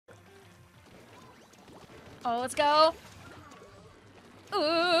Oh, let's go.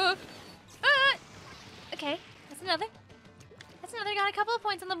 Okay, that's another. That's another. Got a couple of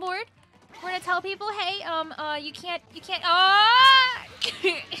points on the board. We're gonna tell people, hey, you can't. Ah!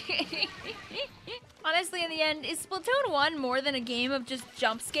 Honestly, in the end, is Splatoon 1 more than a game of just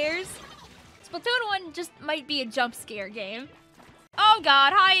jump scares? Splatoon 1 just might be a jump scare game. Oh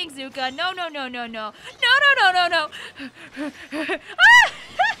God, hi Izuka. No. No.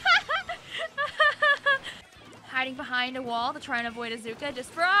 Hiding behind a wall to try and avoid Izuka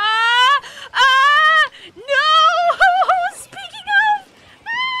just for no! Speaking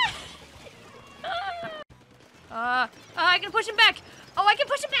of I can push him back. Oh, I can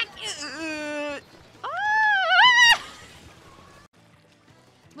push him back.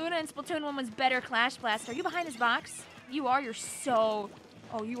 Luna in Splatoon 1 was better Clash Blast. Are you behind this box? You are. You're so...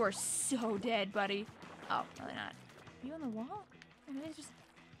 Oh, you are so dead, buddy. Oh, probably not. Are you on the wall? Or maybe just...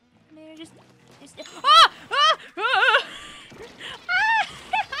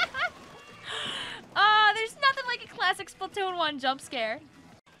 There's nothing like a classic Splatoon 1 jump scare.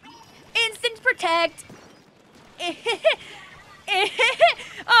 Instant protect!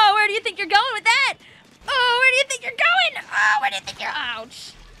 Oh, where do you think you're going with that? Oh, where do you think you're going? Oh, where do you think you're...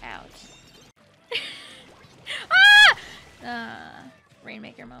 Ouch. Ouch.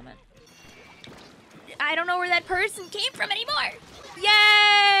 Rainmaker moment. I don't know where that person came from anymore.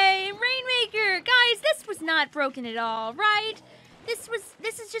 Yay! Rainmaker! Guys, this was not broken at all, right? This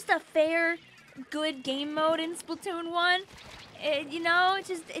is just a fair, good game mode in Splatoon 1. You know, it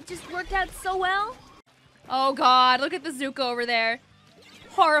just worked out so well. Oh God, look at the Zuko over there.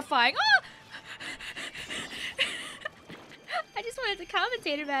 Horrifying. Oh! I just wanted to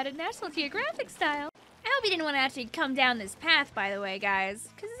commentate about it National Geographic style. I hope you didn't want to actually come down this path, by the way, guys.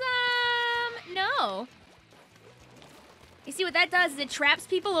 Cause, no. You see what that does is it traps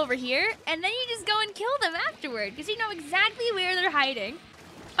people over here, and then you just go and kill them afterward, because you know exactly where they're hiding.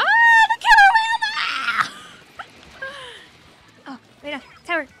 Oh, the killer whale! Oh, wait, no,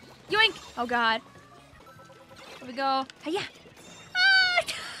 tower. Yoink! Oh God. Here we go. Hiya!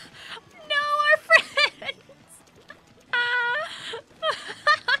 No, our friends!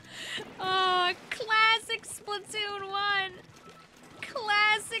 Oh, classic Splatoon 1.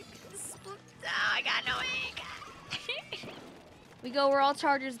 Classic Oh, I got no ink. We go where all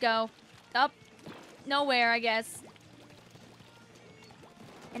chargers go. Up. Nowhere, I guess.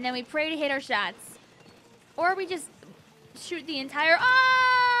 And then we pray to hit our shots. Or we just shoot the entire...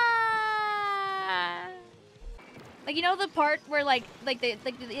 Ah! Like, you know the part where, like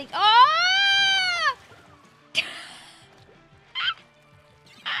ah!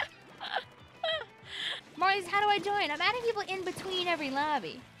 Marlies, how do I join? I'm adding people in between every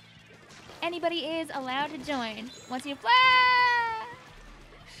lobby. Anybody is allowed to join. Once you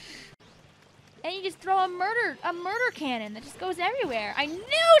and you just throw a murder cannon that just goes everywhere. I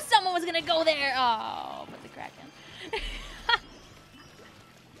knew someone was gonna go there. Oh, but the Kraken.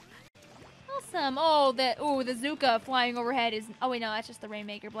 Awesome. Oh, the Zuka flying overhead is. Oh wait, no, that's just the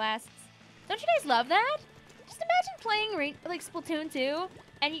Rainmaker blasts. Don't you guys love that? Just imagine playing like Splatoon 2,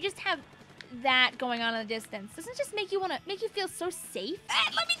 and you just have that going on in the distance. Doesn't it just make you feel so safe?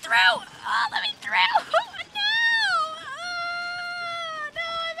 Hey, let me through! Oh, let me through! Oh, no! Oh, no,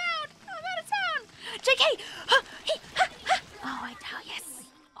 I'm out of town! JK! Oh, I tell yes.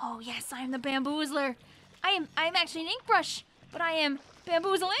 Oh, yes, I am the bamboozler. I am actually an ink brush, but I am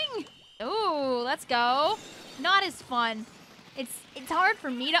bamboozling. Ooh, let's go. Not as fun. It's hard for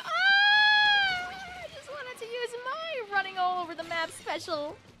me to... I just wanted to use my running all over the map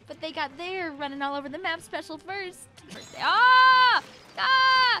special. But they got their running all over the map special first. Ah!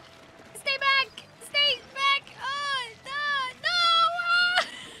 Ah! Stay back! Stay back! No!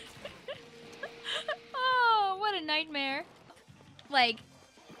 Oh, what a nightmare. Like,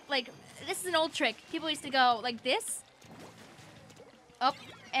 this is an old trick. People used to go like this. Up.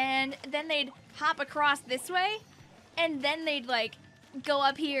 And then they'd hop across this way. And then they'd, like, go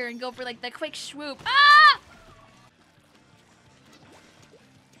up here and go for, like, the quick swoop. Ah!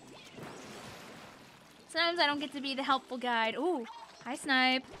 Sometimes I don't get to be the helpful guide. Ooh, hi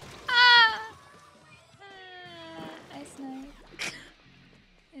Snipe. Ah! Hi Snipe.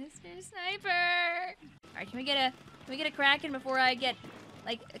 Mr. Sniper. All right, can we get a Kraken before I get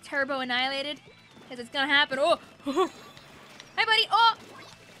like turbo annihilated? Because it's gonna happen. Oh, hi buddy. Oh,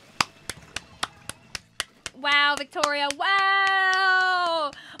 wow, Victoria.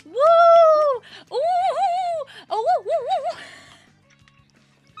 Wow. Woo. Ooh. Oh, woo, woo, woo.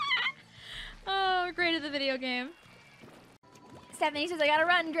 Oh, we're great at the video game. Stephanie says, I gotta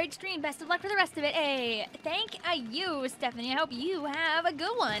run. Great stream. Best of luck for the rest of it. Hey, thank you, Stephanie. I hope you have a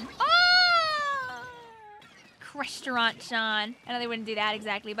good one. Oh! restaurant, Sean. I know they wouldn't do that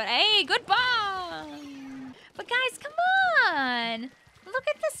exactly, but hey, goodbye! But guys, come on! Look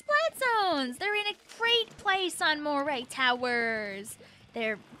at the splat zones! They're in a great place on Moray Towers.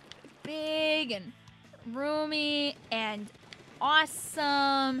 They're big and roomy and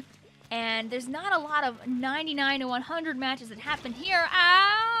awesome. And there's not a lot of 99 to 100 matches that happen here.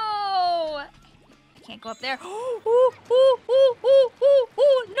 Ow! I can't go up there. Ooh, ooh, ooh, ooh, ooh,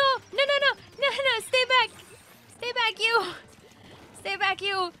 ooh. No, no, no, no, no, no, stay back. Stay back, you. Stay back,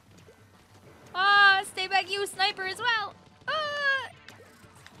 you. Stay back, you, sniper as well.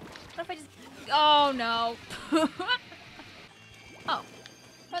 What if I just... Oh, no. Oh.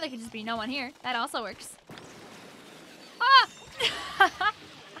 Or there could just be no one here. That also works. Ah!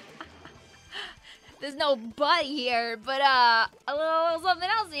 There's no but here, but a little something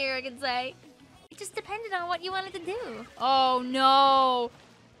else here I can say. It just depended on what you wanted to do. Oh, no.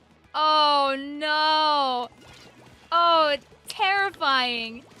 Oh, no. Oh,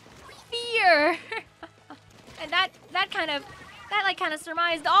 terrifying. Fear. And that kind of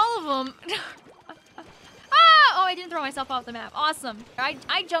surmised all of them. Oh, I didn't throw myself off the map. Awesome.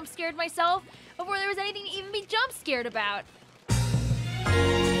 I jump scared myself before there was anything to even be jump scared about.